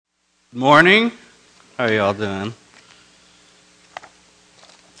Morning. How are y'all doing?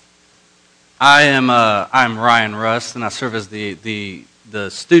 I'm Ryan Rust, and I serve as the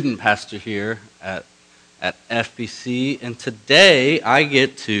student pastor here at FBC. And today I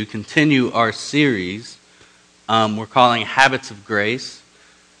get to continue our series we're calling Habits of Grace.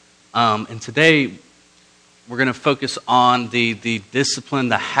 And today we're going to focus on the discipline,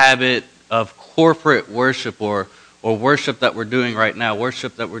 the habit of corporate worship or worship that we're doing right now,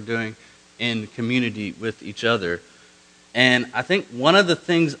 worship that we're doing in community with each other. And I think one of the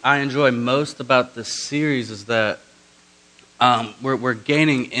things I enjoy most about this series is that we're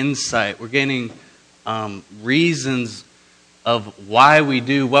gaining insight, we're gaining reasons of why we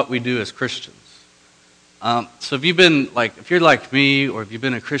do what we do as Christians. So if you're like me, or if you've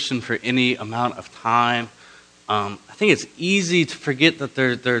been a Christian for any amount of time, I think it's easy to forget that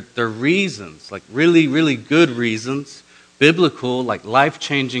there are reasons, like really, really good reasons, biblical, like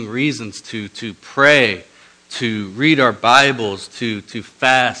life-changing reasons to pray, to read our Bibles, to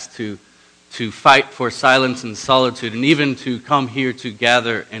fast, to fight for silence and solitude, and even to come here to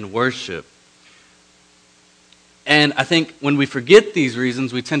gather and worship. And I think when we forget these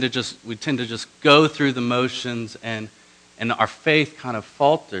reasons, we tend to just go through the motions, and our faith kind of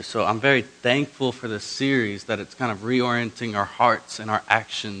falters. So I'm very thankful for this series, that it's kind of reorienting our hearts and our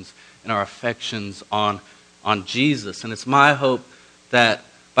actions and our affections on Jesus. And it's my hope that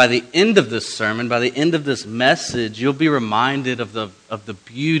by the end of this sermon, by the end of this message, you'll be reminded of the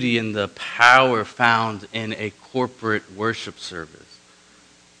beauty and the power found in a corporate worship service.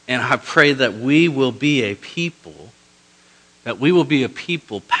 And I pray that we will be a people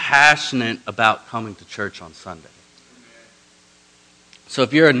passionate about coming to church on Sunday. So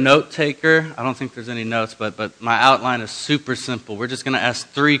if you're a note taker, I don't think there's any notes, but my outline is super simple. We're just going to ask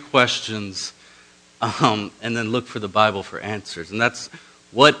 3 questions and then look for the Bible for answers. And that's,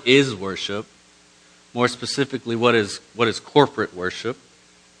 what is worship? More specifically, what is corporate worship?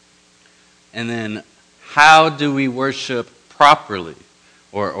 And then, how do we worship properly?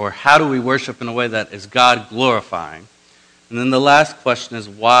 Or how do we worship in a way that is God glorifying? And then the last question is,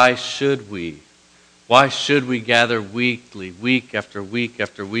 why should we? Why should we gather weekly, week after week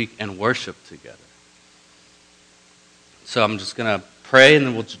after week, and worship together? So I'm just going to pray, and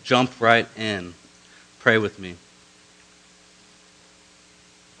then we'll jump right in. Pray with me.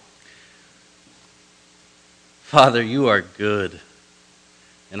 Father, you are good.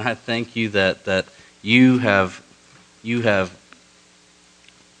 And I thank you that you have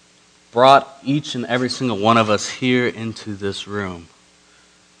brought each and every single one of us here into this room.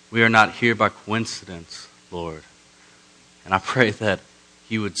 We are not here by coincidence, Lord. And I pray that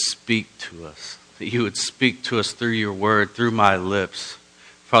you would speak to us, that you would speak to us through your word, through my lips.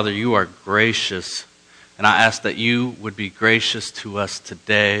 Father, you are gracious, and I ask that you would be gracious to us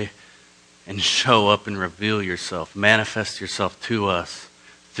today and show up and reveal yourself, manifest yourself to us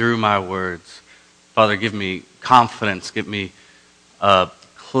through my words. Father, give me confidence, give me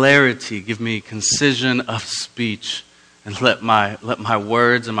clarity, give me concision of speech, and let my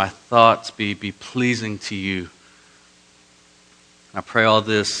words and my thoughts be pleasing to you. I pray all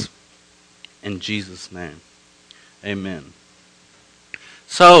this in Jesus' name. Amen.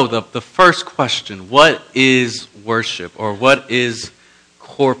 So the first question, what is worship, or what is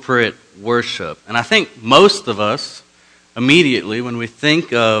corporate worship? And I think most of us immediately, when we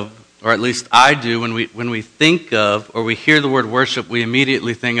think of, or at least I do, when we think of or we hear the word worship, we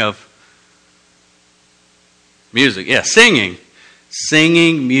immediately think of music. Yeah, singing,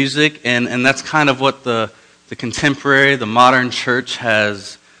 music, and that's kind of what the contemporary, the modern church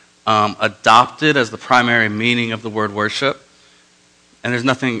has adopted as the primary meaning of the word worship. And there's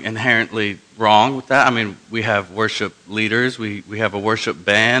nothing inherently wrong with that. I mean, we have worship leaders, we have a worship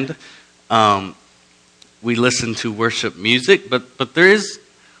band, we listen to worship music, but there is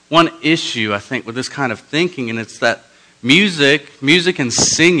one issue, I think, with this kind of thinking, and it's that music and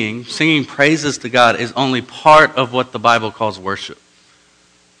singing praises to God is only part of what the Bible calls worship.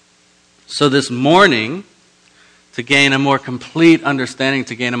 So this morning, to gain a more complete understanding,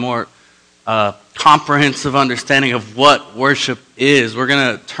 to gain a more comprehensive understanding of what worship is, we're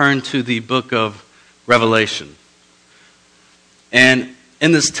going to turn to the book of Revelation. And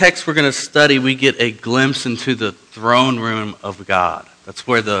in this text we're going to study, we get a glimpse into the throne room of God. That's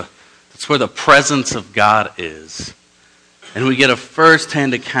where the presence of God is. And we get a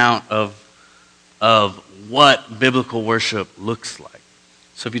first-hand account of what biblical worship looks like.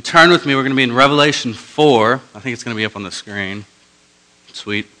 So if you turn with me, we're going to be in Revelation 4. I think it's going to be up on the screen.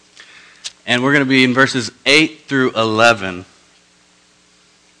 Sweet. And we're going to be in verses 8 through 11.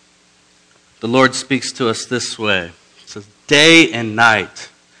 The Lord speaks to us this way. It says, "Day and night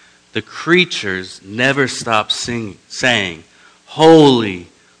the creatures never stop saying, "Holy,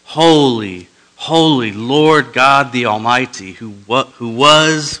 holy, holy, Lord God the Almighty, who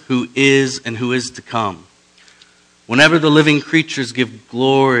was, who is, and who is to come." Whenever the living creatures give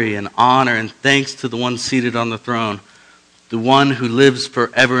glory and honor and thanks to the one seated on the throne, the one who lives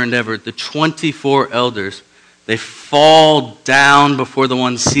forever and ever, the 24 elders, they fall down before the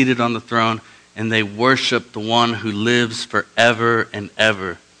one seated on the throne, and they worship the one who lives forever and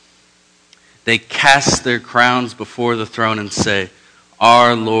ever. They cast their crowns before the throne and say,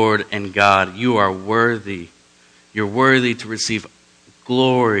 "Our Lord and God, you are worthy. You're worthy to receive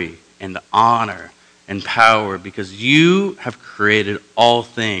glory and honor and power, because you have created all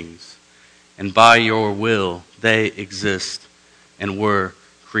things, and by your will they exist and were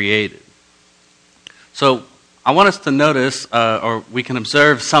created." So I want us to notice, or we can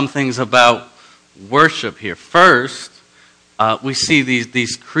observe some things about worship here. First, we see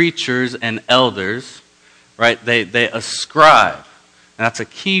these creatures and elders, right? They ascribe, and that's a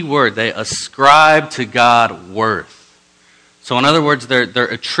key word. They ascribe to God worth. So in other words, they're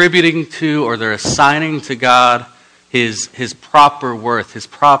attributing to, or they're assigning to God his proper worth, his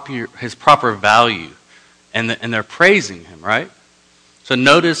proper value, and they're praising him, right? So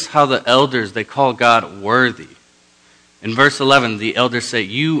notice how the elders, they call God worthy. In verse 11, the elders say,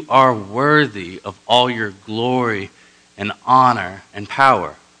 "You are worthy of all your glory and honor and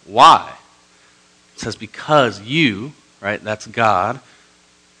power." Why? It says, because you, right, that's God,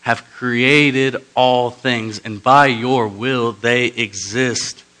 have created all things, and by your will they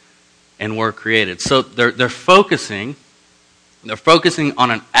exist and were created. So they're focusing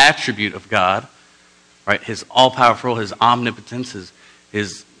on an attribute of God, right? His all-powerful, his omnipotence,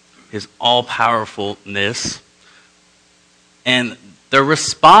 his all-powerfulness, and they're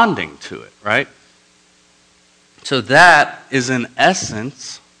responding to it, right? So that is in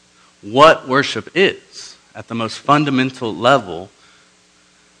essence what worship is at the most fundamental level.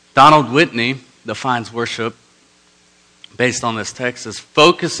 Donald Whitney defines worship based on this text as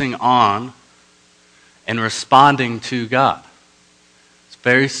focusing on and responding to God. It's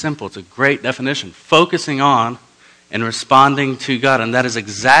very simple. It's a great definition. Focusing on and responding to God. And that is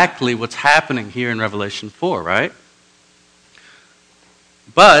exactly what's happening here in Revelation 4, right?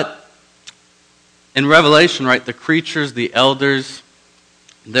 But in Revelation, right, the creatures, the elders,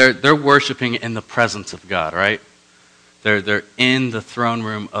 they're worshiping in the presence of God, right? They're in the throne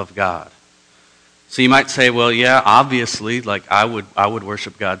room of God. So you might say, well, yeah, obviously, like I would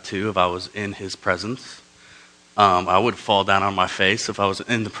worship God too if I was in his presence. I would fall down on my face if I was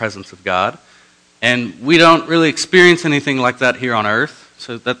in the presence of God. And we don't really experience anything like that here on earth.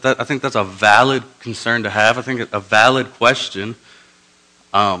 So I think that's a valid concern to have. I think a valid question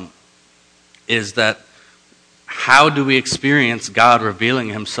is that how do we experience God revealing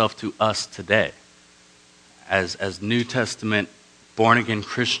himself to us today as New Testament born-again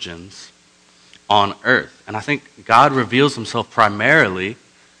Christians on earth? And I think God reveals himself primarily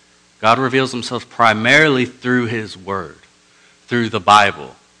through his word, through the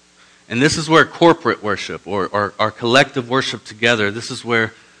Bible. And this is where corporate worship or our collective worship together, this is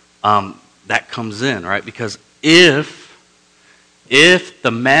where that comes in, right? Because if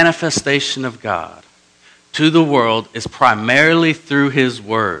the manifestation of God to the world is primarily through his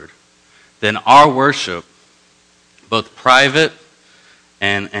word, then our worship, both private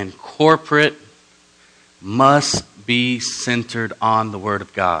and corporate, must be centered on the word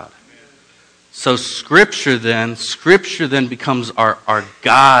of God. So Scripture then becomes our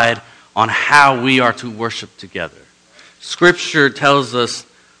guide on how we are to worship together. Scripture tells us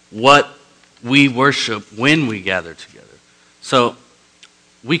what we worship when we gather together. So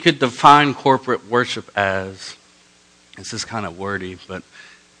we could define corporate worship as, this is kind of wordy, but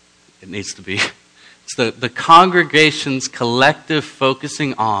it needs to be. It's the congregation's collective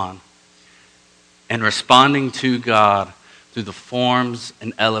focusing on and responding to God through the forms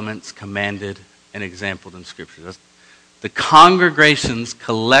and elements commanded and exampled in Scripture. That's the congregation's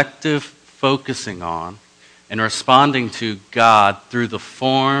collective focusing on and responding to God through the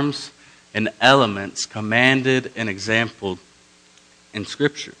forms and elements commanded and exampled in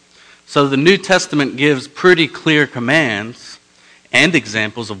Scripture. So the New Testament gives pretty clear commands and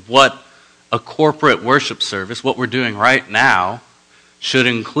examples of what a corporate worship service, what we're doing right now, should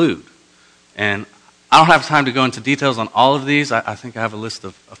include. And I don't have time to go into details on all of these. I think I have a list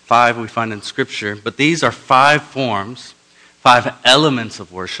of 5 we find in Scripture. But these are 5 forms, 5 elements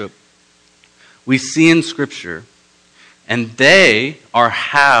of worship we see in Scripture. And they are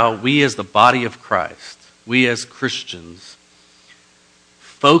how we as the body of Christ, we as Christians,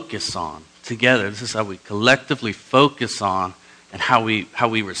 focus on together. This is how we collectively focus on and how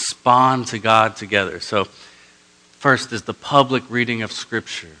we respond to God together. So first is the public reading of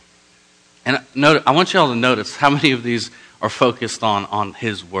Scripture. And I want you all to notice how many of these are focused on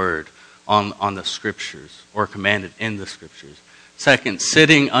His Word, on the Scriptures, or commanded in the Scriptures. Second,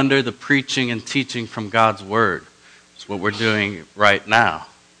 sitting under the preaching and teaching from God's Word. It's what we're doing right now.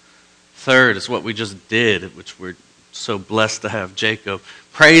 Third is what we just did, which we're so blessed to have Jacob,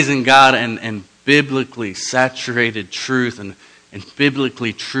 praising God and biblically saturated truth and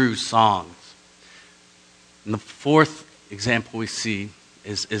biblically true songs. And the fourth example we see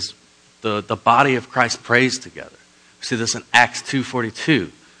is the body of Christ prays together. We see this in Acts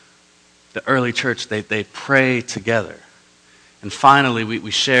 2:42. The early church, they pray together. And finally,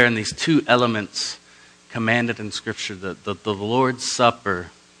 we share in these two elements commanded in Scripture, the Lord's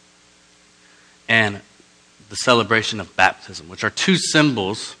Supper and the celebration of baptism, which are two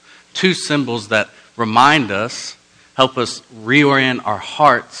symbols that remind us, help us reorient our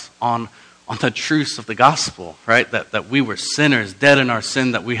hearts on the truths of the gospel, right? That we were sinners, dead in our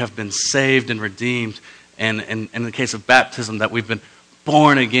sin, that we have been saved and redeemed, and in the case of baptism, that we've been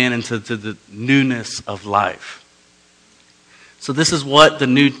born again into the newness of life. So this is what the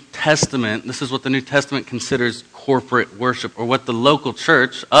New Testament considers corporate worship, or what the local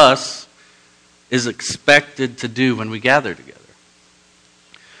church, us, is expected to do when we gather together.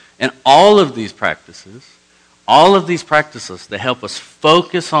 And all of these practices, they help us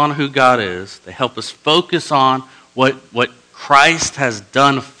focus on who God is. They help us focus on what Christ has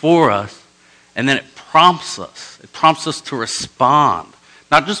done for us. And then it prompts us. It prompts us to respond,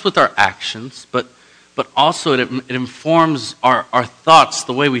 not just with our actions, but also it informs our thoughts,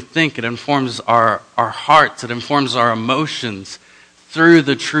 the way we think. It informs our hearts. It informs our emotions through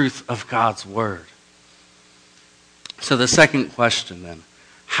the truth of God's Word. So the second question then,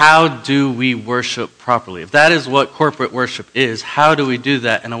 how do we worship properly? If that is what corporate worship is, how do we do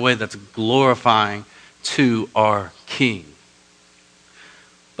that in a way that's glorifying to our King?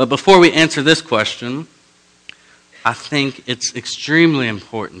 But before we answer this question, I think it's extremely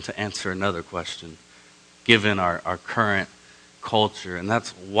important to answer another question, given our current culture, and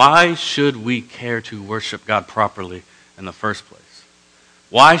that's, why should we care to worship God properly in the first place?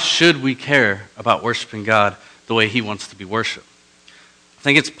 Why should we care about worshiping God the way He wants to be worshipped? I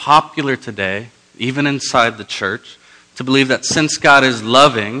think it's popular today, even inside the church, to believe that since God is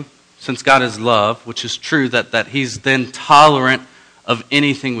love, which is true, that He's then tolerant of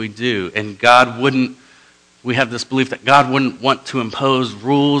anything we do, and we have this belief that God wouldn't want to impose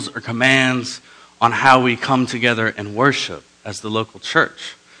rules or commands on how we come together and worship as the local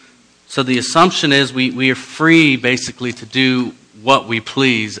church. So the assumption is we are free basically to do what we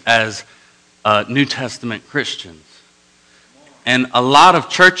please as New Testament Christians. And a lot of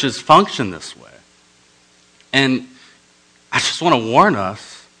churches function this way. And I just want to warn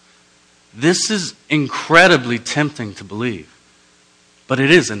us, this is incredibly tempting to believe. But it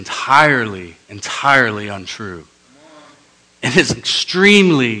is entirely, entirely untrue. It is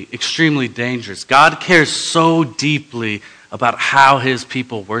extremely, extremely dangerous. God cares so deeply about how His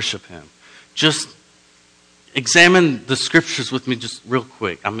people worship Him. Just examine the Scriptures with me just real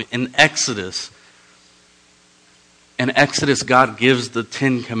quick. I mean, in Exodus, God gives the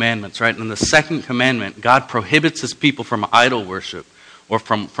 10 Commandments, right? And in the second commandment, God prohibits His people from idol worship, or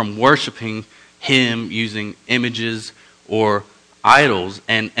from worshiping Him using images or idols.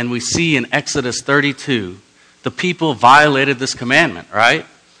 And we see in Exodus 32, the people violated this commandment, right?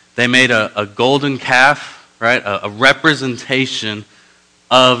 They made a golden calf, right? A representation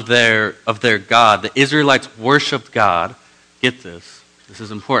of their God. The Israelites worshiped God. Get this. This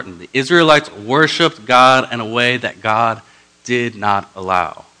is important. The Israelites worshiped God in a way that God did not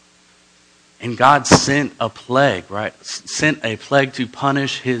allow. And God sent a plague, right? Sent a plague to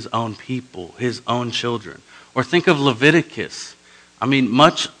punish His own people, His own children. Or think of Leviticus. I mean,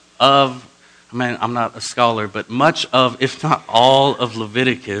 I'm not a scholar, but much of, if not all of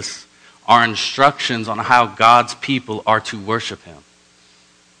Leviticus, are instructions on how God's people are to worship Him.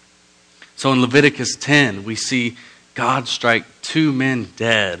 So in Leviticus 10, we see God strike 2 men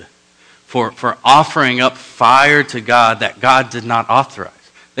dead for offering up fire to God that God did not authorize.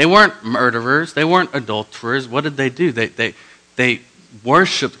 They weren't murderers. They weren't adulterers. What did they do? They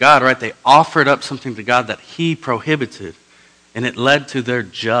worshiped God, right? They offered up something to God that He prohibited, and it led to their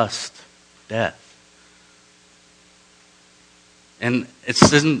just death. And it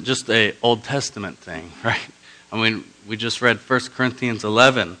isn't just an Old Testament thing, right? I mean, we just read 1 Corinthians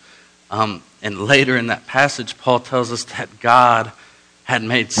 11. And later in that passage, Paul tells us that God had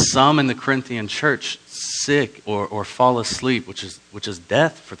made some in the Corinthian church sick or fall asleep, which is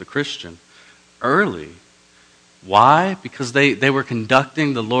death for the Christian, early, Why? Because they were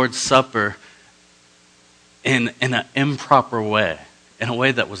conducting the Lord's Supper in an improper way, in a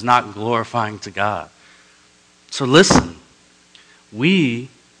way that was not glorifying to God. So listen, we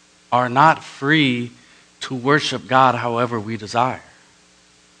are not free to worship God however we desire.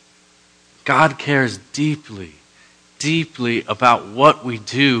 God cares deeply, deeply about what we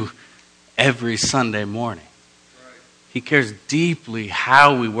do every Sunday morning. He cares deeply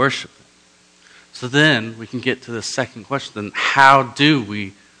how we worship Him. So then we can get to the second question. How do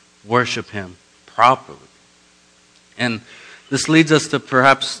we worship Him properly? And this leads us to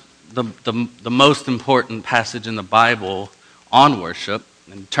perhaps the most important passage in the Bible on worship.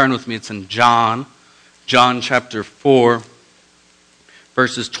 And turn with me, it's in John chapter 4,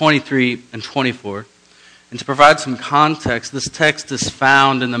 verses 23 and 24. And to provide some context, this text is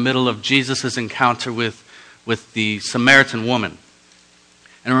found in the middle of Jesus' encounter with the Samaritan woman.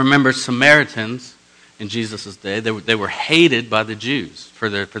 And remember, Samaritans in Jesus' day, they were hated by the Jews for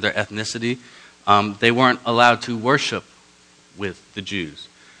their ethnicity. They weren't allowed to worship with the Jews.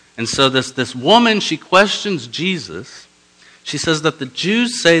 And so this woman, she questions Jesus. She says that the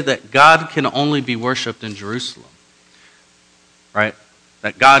Jews say that God can only be worshipped in Jerusalem. Right?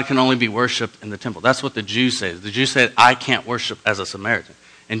 That God can only be worshipped in the temple. That's what the Jews say. The Jews say, I can't worship as a Samaritan.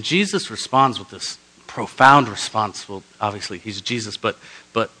 And Jesus responds with this profound response. Well, obviously, He's Jesus, but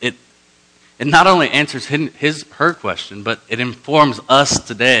it not only answers her question, but it informs us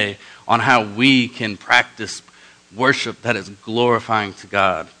today on how we can practice worship that is glorifying to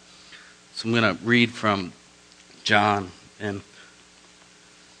God. So I'm going to read from John. And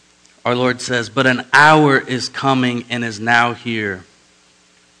our Lord says, but an hour is coming and is now here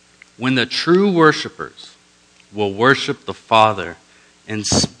when the true worshipers will worship the Father in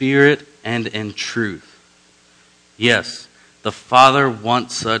spirit and in truth. Yes, the Father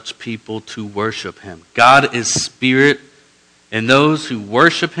wants such people to worship Him. God is spirit, and those who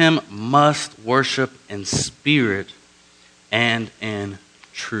worship Him must worship in spirit and in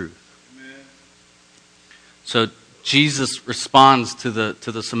truth. Amen. So Jesus responds to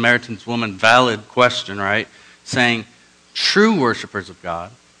the Samaritan woman valid question, right? Saying, true worshipers of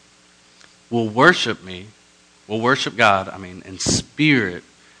God will worship God, in spirit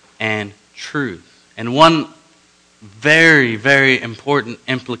and truth. And one very, very important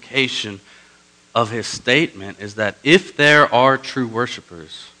implication of his statement is that if there are true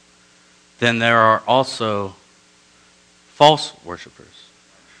worshipers, then there are also false worshipers.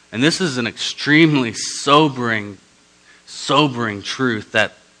 And this is an extremely sobering truth,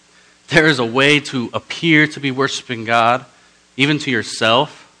 that there is a way to appear to be worshiping God, even to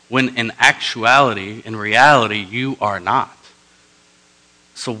yourself, when in actuality, in reality, you are not.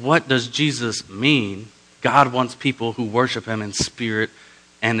 So what does Jesus mean? God wants people who worship Him in spirit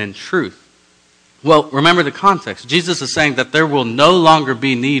and in truth. Well, remember the context. Jesus is saying that there will no longer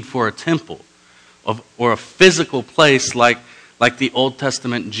be need for a temple or a physical place like the Old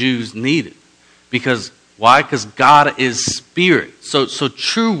Testament Jews needed. Because why? Because God is spirit. So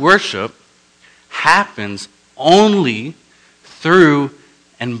true worship happens only through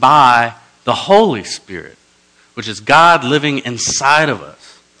and by the Holy Spirit, which is God living inside of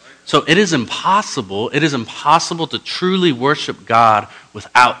us. So it is impossible to truly worship God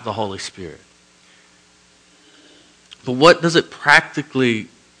without the Holy Spirit. But what does it practically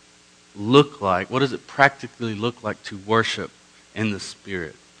look like? What does it practically look like to worship in the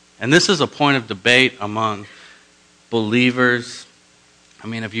Spirit? And this is a point of debate among believers.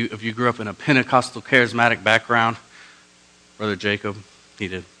 If you grew up in a Pentecostal charismatic background, Brother Jacob, he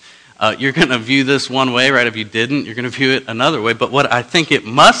did. You're going to view this one way, right? If you didn't, you're going to view it another way. But what I think it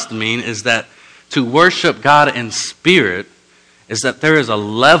must mean is that to worship God in spirit is that there is a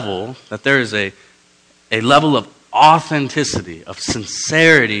level of authenticity, of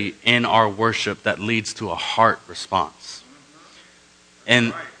sincerity in our worship that leads to a heart response.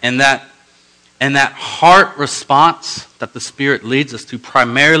 And that heart response that the Spirit leads us to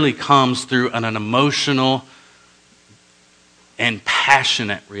primarily comes through an emotional and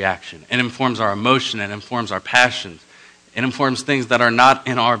passionate reaction. It informs our emotion, it informs our passions, it informs things that are not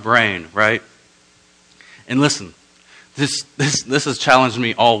in our brain, right? And listen, this has challenged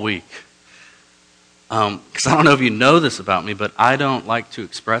me all week. Because I don't know if you know this about me, but I don't like to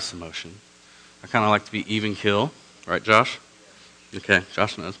express emotion. I kind of like to be even keel. Right, Josh? Okay,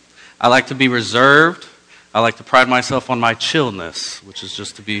 Josh knows. I like to be reserved. I like to pride myself on my chillness, which is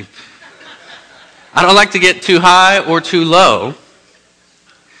just to be... I don't like to get too high or too low.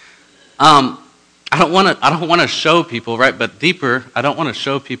 I don't want to show people, right? But deeper, I don't want to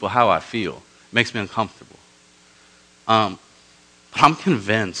show people how I feel. It makes me uncomfortable. But I'm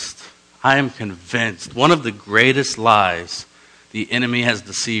convinced I am convinced one of the greatest lies the enemy has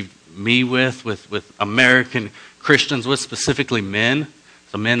deceived me with American Christians, with specifically men,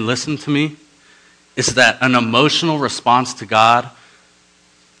 so men listen to me, is that an emotional response to God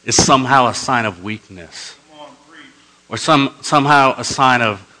is somehow a sign of weakness. Or somehow a sign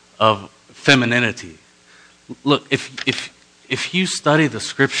of femininity. Look, if you study the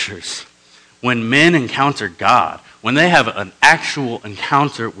scriptures, when men encounter God, when they have an actual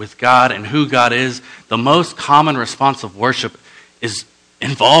encounter with God and who God is, the most common response of worship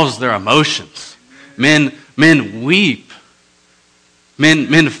involves their emotions. Men weep.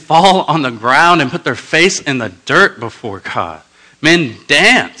 Men fall on the ground and put their face in the dirt before God. Men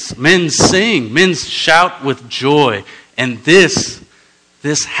dance. Men sing. Men shout with joy. And this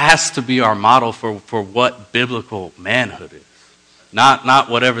has to be our model for what biblical manhood is. Not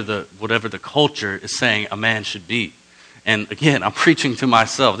whatever the culture is saying a man should be. And again, I'm preaching to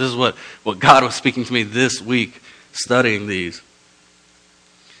myself. This is what God was speaking to me this week studying these.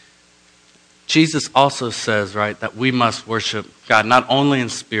 Jesus also says, right, that we must worship God not only in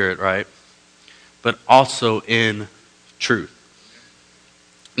spirit, right, but also in truth.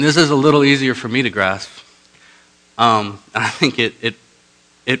 And this is a little easier for me to grasp. I think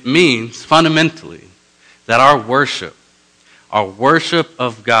it means fundamentally that our worship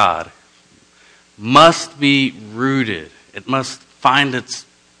of God must be rooted. It must find its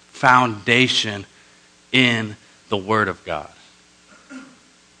foundation in the Word of God.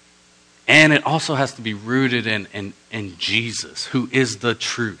 And it also has to be rooted in Jesus, who is the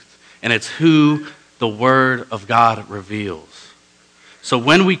truth. And it's who the Word of God reveals. So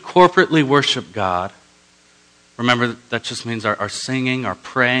when we corporately worship God, remember that just means our singing, our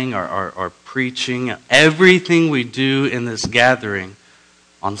praying, our preaching, everything we do in this gathering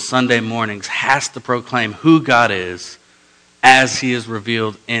on Sunday mornings has to proclaim who God is as He is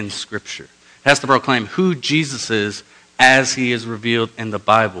revealed in Scripture. It has to proclaim who Jesus is as He is revealed in the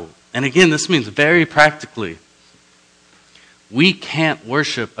Bible. And again, this means very practically, we can't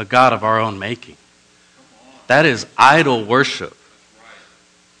worship a God of our own making. That is idol worship.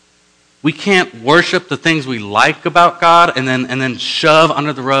 We can't worship the things we like about God and then shove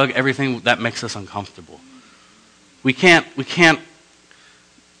under the rug everything that makes us uncomfortable. We can't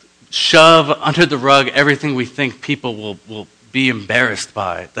shove under the rug everything we think people will be embarrassed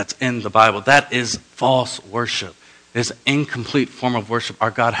by that's in the Bible. That is false worship. It is an incomplete form of worship.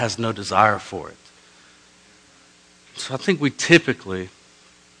 Our God has no desire for it. So I think we typically,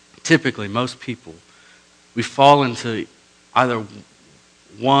 most people, we fall into either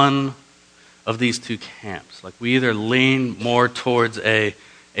one of these two camps. Like we either lean more towards a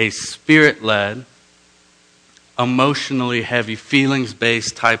spirit-led, emotionally heavy,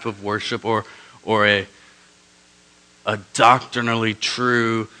 feelings-based type of worship, or a doctrinally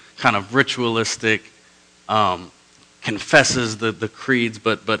true, kind of ritualistic, confesses the creeds,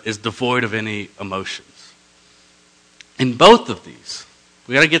 but is devoid of any emotions. In both of these,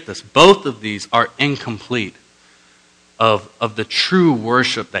 we got to get this, both of these are incomplete of the true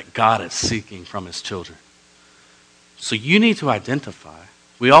worship that God is seeking from His children. So you need to identify,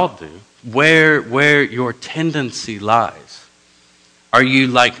 we all do, where your tendency lies. Are you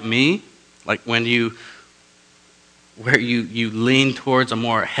like me? Like where you lean towards a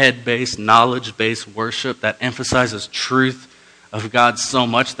more head-based, knowledge-based worship that emphasizes truth of God so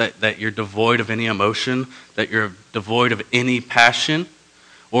much that you're devoid of any emotion, that you're devoid of any passion?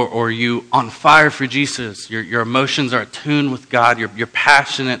 Or are you on fire for Jesus? Your emotions are attuned with God. You're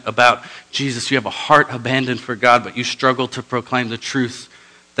passionate about Jesus. You have a heart abandoned for God, but you struggle to proclaim the truths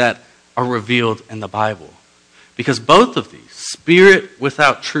that are revealed in the Bible. Because both of these, spirit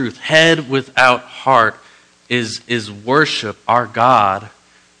without truth, head without heart, is worship our God,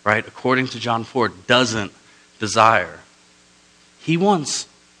 right, according to John 4, doesn't desire. He wants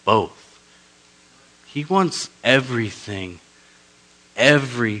both. He wants everything,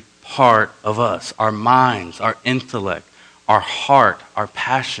 every part of us, our minds, our intellect, our heart, our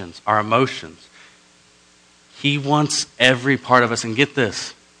passions, our emotions. He wants every part of us. And get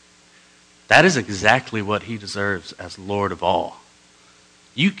this, that is exactly what He deserves as Lord of all.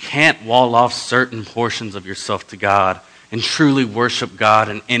 You can't wall off certain portions of yourself to God and truly worship God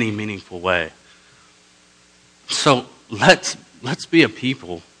in any meaningful way. So let's be a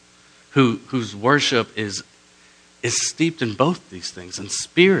people whose worship is steeped in both these things, in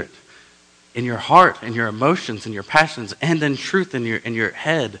spirit, in your heart, in your emotions, in your passions, and in truth, in your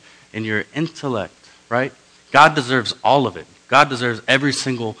head, in your intellect, right? God deserves all of it. God deserves every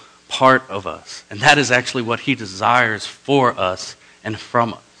single part of us. And that is actually what He desires for us and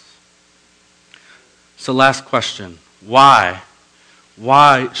from us. So last question, why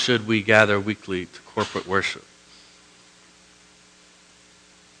why should we gather weekly to corporate worship?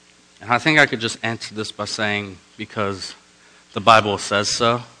 And I think I could just answer this by saying, because the Bible says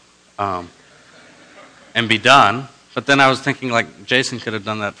so, and be done. But then I was thinking, like, Jason could have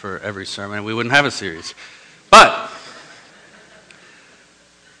done that for every sermon, and we wouldn't have a series. But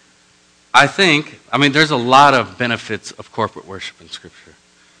there's a lot of benefits of corporate worship in Scripture.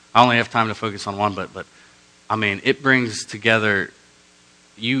 I only have time to focus on one, but it brings together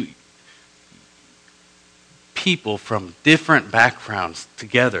people from different backgrounds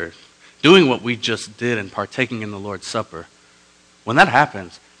together, doing what we just did and partaking in the Lord's Supper. When that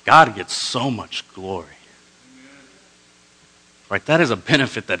happens, God gets so much glory. Right? That is a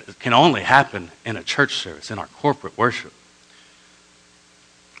benefit that can only happen in a church service, in our corporate worship.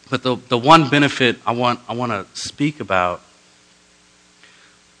 But the one benefit I want to speak about,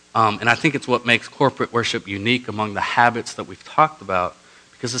 and I think it's what makes corporate worship unique among the habits that we've talked about,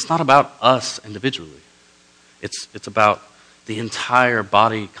 because it's not about us individually. It's about the entire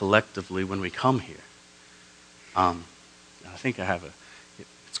body collectively when we come here. I think I have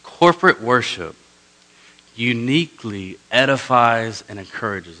it's corporate worship uniquely edifies and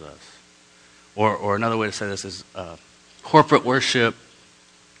encourages us. Or another way to say this is corporate worship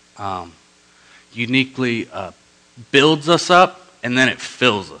uniquely builds us up and then it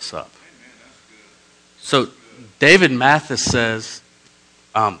fills us up. So David Mathis says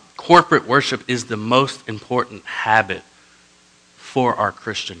corporate worship is the most important habit for our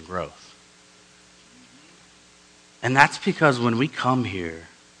Christian growth. And that's because when we come here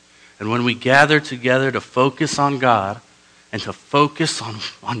and when we gather together to focus on God and to focus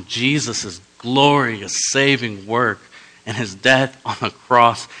on Jesus' glorious saving work and his death on the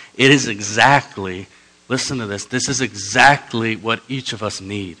cross, it is exactly, listen to this is exactly what each of us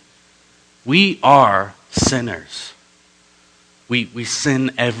need. We are sinners. We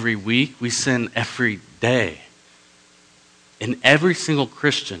sin every week. We sin every day. And every single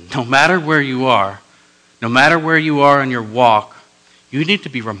Christian, no matter where you are in your walk, you need to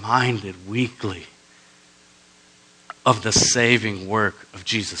be reminded weekly of the saving work of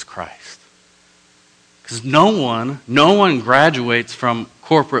Jesus Christ. Because no one graduates from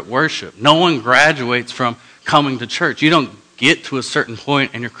corporate worship. No one graduates from coming to church. You don't get to a certain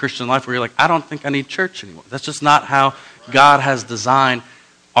point in your Christian life where you're like, I don't think I need church anymore. That's just not how God has designed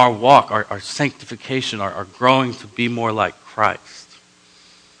our walk, our sanctification, our growing to be more like Christ.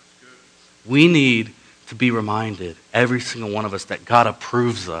 We need to be reminded, every single one of us, that God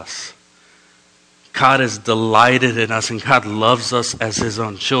approves us. God is delighted in us and God loves us as his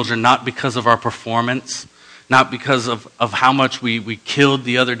own children, not because of our performance, not because of how much we killed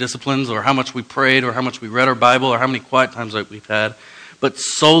the other disciplines or how much we prayed or how much we read our Bible or how many quiet times that we've had, but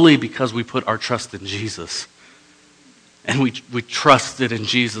solely because we put our trust in Jesus. And we trusted in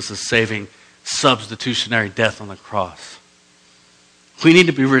Jesus' saving substitutionary death on the cross. We need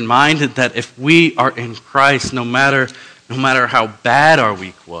to be reminded that if we are in Christ, no matter how bad our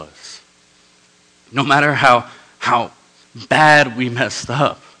week was, no matter how bad we messed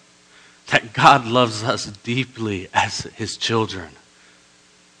up, that God loves us deeply as his children.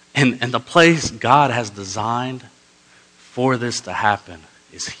 And the place God has designed for this to happen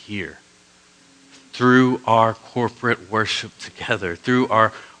is here. Through our corporate worship together, through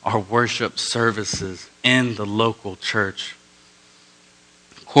our worship services in the local church.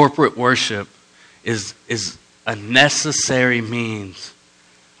 Corporate worship is a necessary means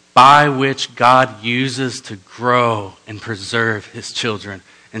by which God uses to grow and preserve his children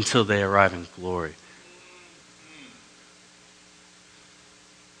until they arrive in glory.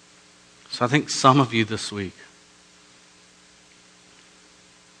 So I think some of you this week,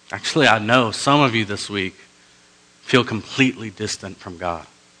 actually I know some of you this week feel completely distant from God.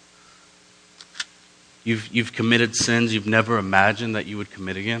 You've committed sins you've never imagined that you would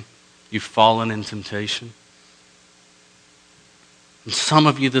commit again. You've fallen in temptation. And some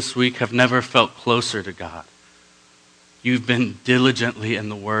of you this week have never felt closer to God. You've been diligently in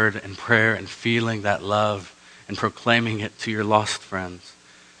the Word and prayer and feeling that love and proclaiming it to your lost friends.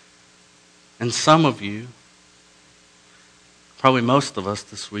 And some of you, probably most of us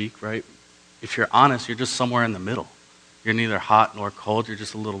this week, right? If you're honest, you're just somewhere in the middle. You're neither hot nor cold. You're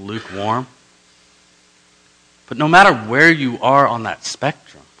just a little lukewarm. But no matter where you are on that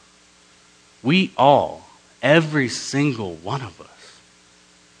spectrum, we all, every single one of us,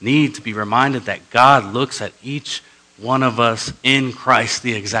 need to be reminded that God looks at each one of us in Christ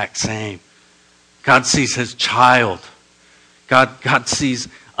the exact same. God sees his child. God sees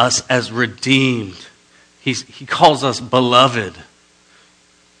us as redeemed. He calls us beloved.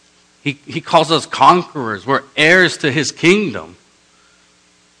 He calls us conquerors. We're heirs to his kingdom.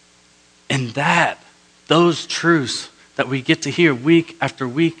 And those truths that we get to hear week after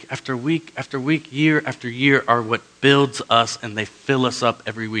week after week after week, year after year, are what builds us, and they fill us up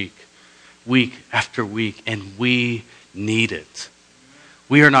every week after week, and we need it.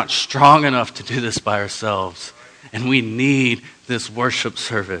 We are not strong enough to do this by ourselves, and we need this worship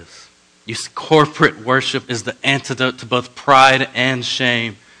service. Corporate worship is the antidote to both pride and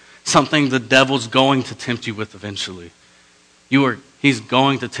shame, something the devil's going to tempt you with eventually. He's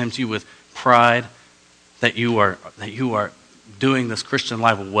going to tempt you with pride, that you are doing this Christian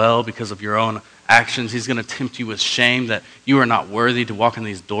life well because of your own actions. He's going to tempt you with shame, that you are not worthy to walk in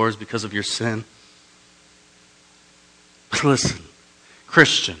these doors because of your sin. But listen,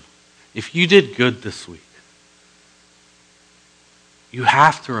 Christian, if you did good this week, you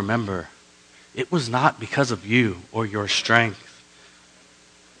have to remember it was not because of you or your strength.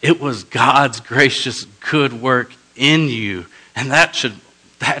 It was God's gracious good work in you, and that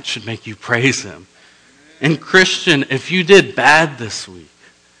should make you praise Him. And Christian, if you did bad this week,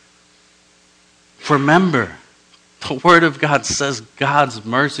 remember, the Word of God says God's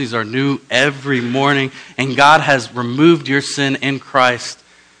mercies are new every morning, and God has removed your sin in Christ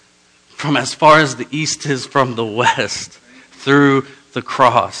from as far as the east is from the west through the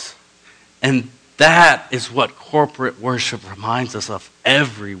cross. And that is what corporate worship reminds us of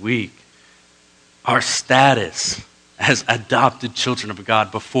every week. Our status as adopted children of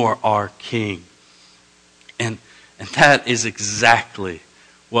God before our King. And that is exactly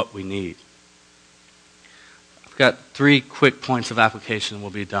what we need. I've got 3 quick points of application and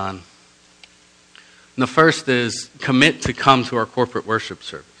we'll be done. And the first is commit to come to our corporate worship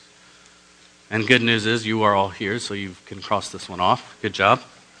service. And good news is you are all here, so you can cross this one off. Good job.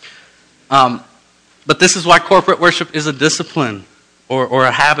 But this is why corporate worship is a discipline or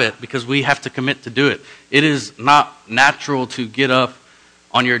a habit, because we have to commit to do it. It is not natural to get up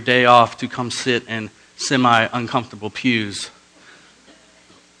on your day off to come sit in semi-uncomfortable pews.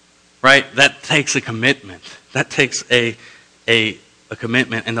 Right? That takes a commitment. That takes a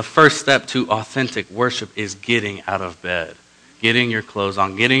commitment. And the first step to authentic worship is getting out of bed, getting your clothes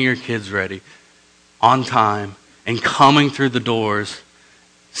on, getting your kids ready on time, and coming through the doors,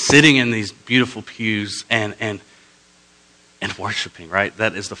 sitting in these beautiful pews and worshiping, right?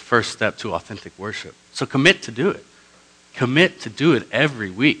 That is the first step to authentic worship. So commit to do it. Commit to do it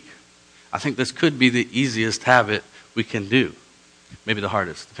every week. I think this could be the easiest habit we can do. Maybe the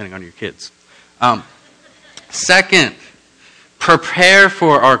hardest, depending on your kids. Second, prepare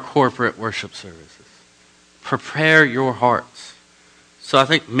for our corporate worship services. Prepare your hearts. So I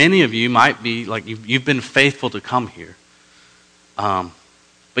think many of you might be, like, you've been faithful to come here.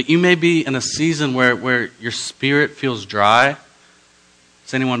 But you may be in a season where your spirit feels dry.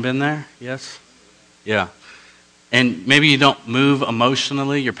 Has anyone been there? Yes? Yeah. And maybe you don't move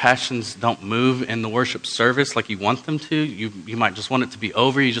emotionally. Your passions don't move in the worship service like you want them to. You might just want it to be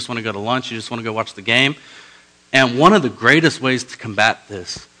over. You just want to go to lunch. You just want to go watch the game. And one of the greatest ways to combat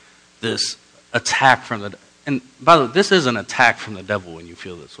this attack from the... And by the way, this is an attack from the devil when you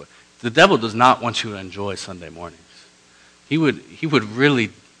feel this way. The devil does not want you to enjoy Sunday mornings. He would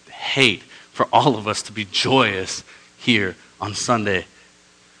really hate for all of us to be joyous here on Sunday.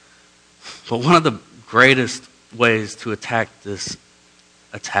 But one of the greatest ways to attack this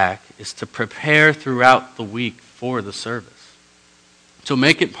attack is to prepare throughout the week for the service. So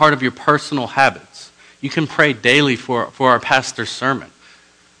make it part of your personal habits. You can pray daily for our pastor's sermon.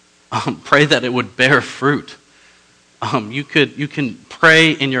 Pray that it would bear fruit. You can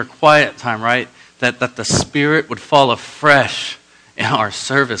pray in your quiet time, right? That the Spirit would fall afresh in our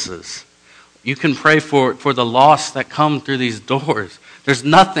services. You can pray for the lost that come through these doors. There's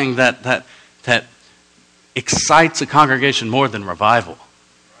nothing that excites a congregation more than revival.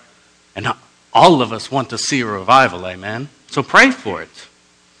 And all of us want to see a revival, amen? So pray for it.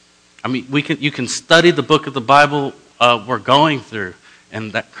 I mean, you can study the book of the Bible we're going through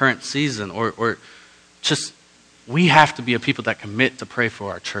in that current season, or just, we have to be a people that commit to pray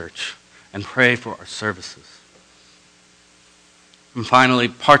for our church and pray for our services. And finally,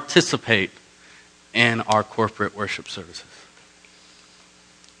 participate in our corporate worship services.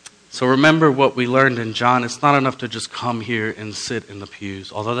 So remember what we learned in John. It's not enough to just come here and sit in the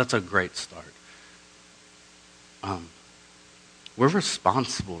pews, although that's a great start. We're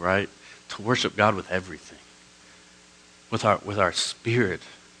responsible, right, to worship God with everything. With our spirit,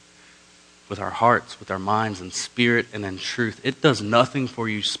 with our hearts, with our minds, in spirit and in truth. It does nothing for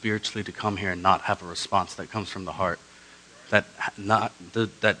you spiritually to come here and not have a response that comes from the heart. To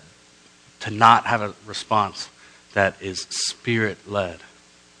not have a response that is spirit-led.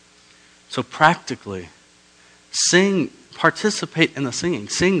 So practically, participate in the singing.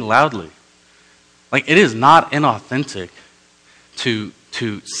 Sing loudly. Like, it is not inauthentic to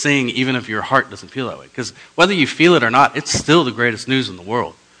sing even if your heart doesn't feel that way. Because whether you feel it or not, it's still the greatest news in the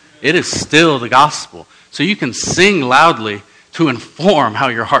world. It is still the gospel. So you can sing loudly to inform how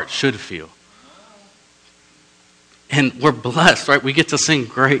your heart should feel. And we're blessed, right? We get to sing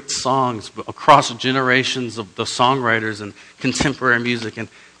great songs across generations of the songwriters and contemporary music and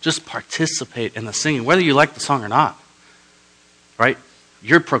just participate in the singing, whether you like the song or not, right?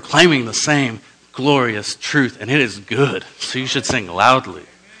 You're proclaiming the same glorious truth, and it is good, so you should sing loudly.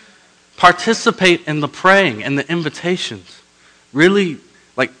 Participate in the praying and the invitations. Really,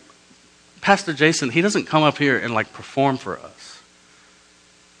 like Pastor Jason, he doesn't come up here and like perform for us.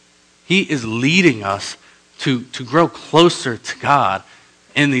 He is leading us to grow closer to God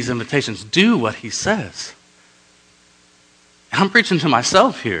in these invitations. Do what he says. And I'm preaching to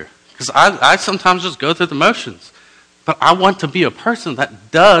myself here, because I sometimes just go through the motions. But I want to be a person that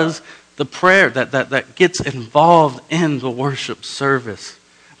does the prayer, that gets involved in the worship service.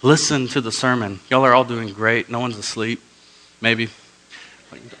 Listen to the sermon. Y'all are all doing great. No one's asleep. Maybe.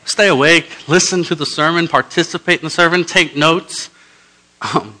 Stay awake. Listen to the sermon. Participate in the sermon. Take notes.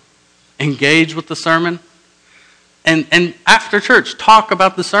 Engage with the sermon. And after church, talk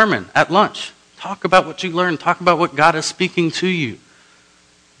about the sermon at lunch. Talk about what you learned. Talk about what God is speaking to you.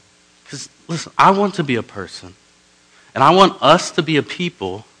 Because, listen, I want to be a person, and I want us to be a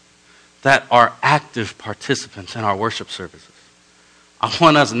people that are active participants in our worship services. I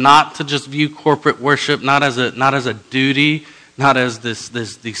want us not to just view corporate worship not as a duty, not as this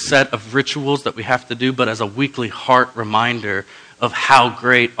set of rituals that we have to do, but as a weekly heart reminder of how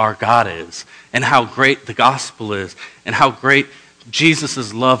great our God is, and how great the gospel is, and how great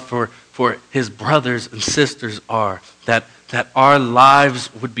Jesus' love for his brothers and sisters are, that our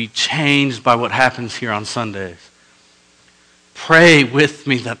lives would be changed by what happens here on Sundays. Pray with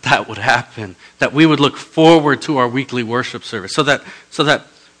me that would happen, that we would look forward to our weekly worship service, so that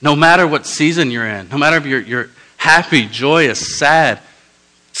no matter what season you're in, no matter if you're happy, joyous, sad,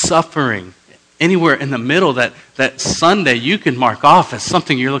 suffering, anywhere in the middle, that Sunday you can mark off as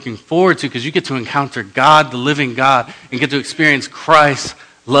something you're looking forward to, because you get to encounter God, the living God, and get to experience Christ's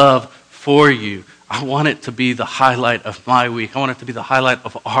love for you. I want it to be the highlight of my week. I want it to be the highlight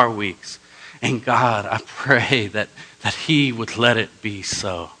of our weeks. And God, I pray that he would let it be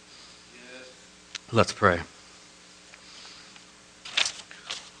so. Yes. Let's pray.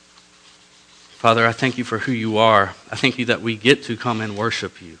 Father, I thank you for who you are. I thank you that we get to come and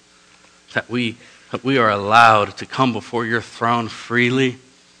worship you. That we are allowed to come before your throne freely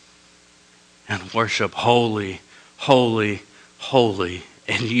and worship holy, holy, holy,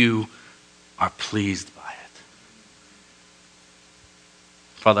 and you are pleased by it.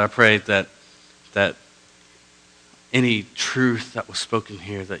 Father, I pray that any truth that was spoken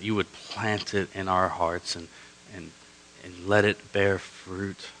here, that you would plant it in our hearts and let it bear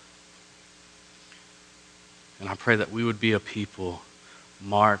fruit. And I pray that we would be a people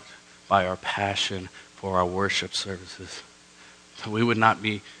marked by our passion for our worship services. That we would not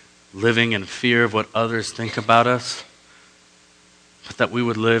be living in fear of what others think about us, but that we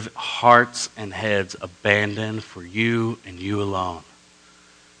would live hearts and heads abandoned for you and you alone.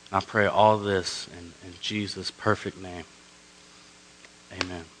 And I pray all this in Jesus' perfect name.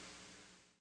 Amen.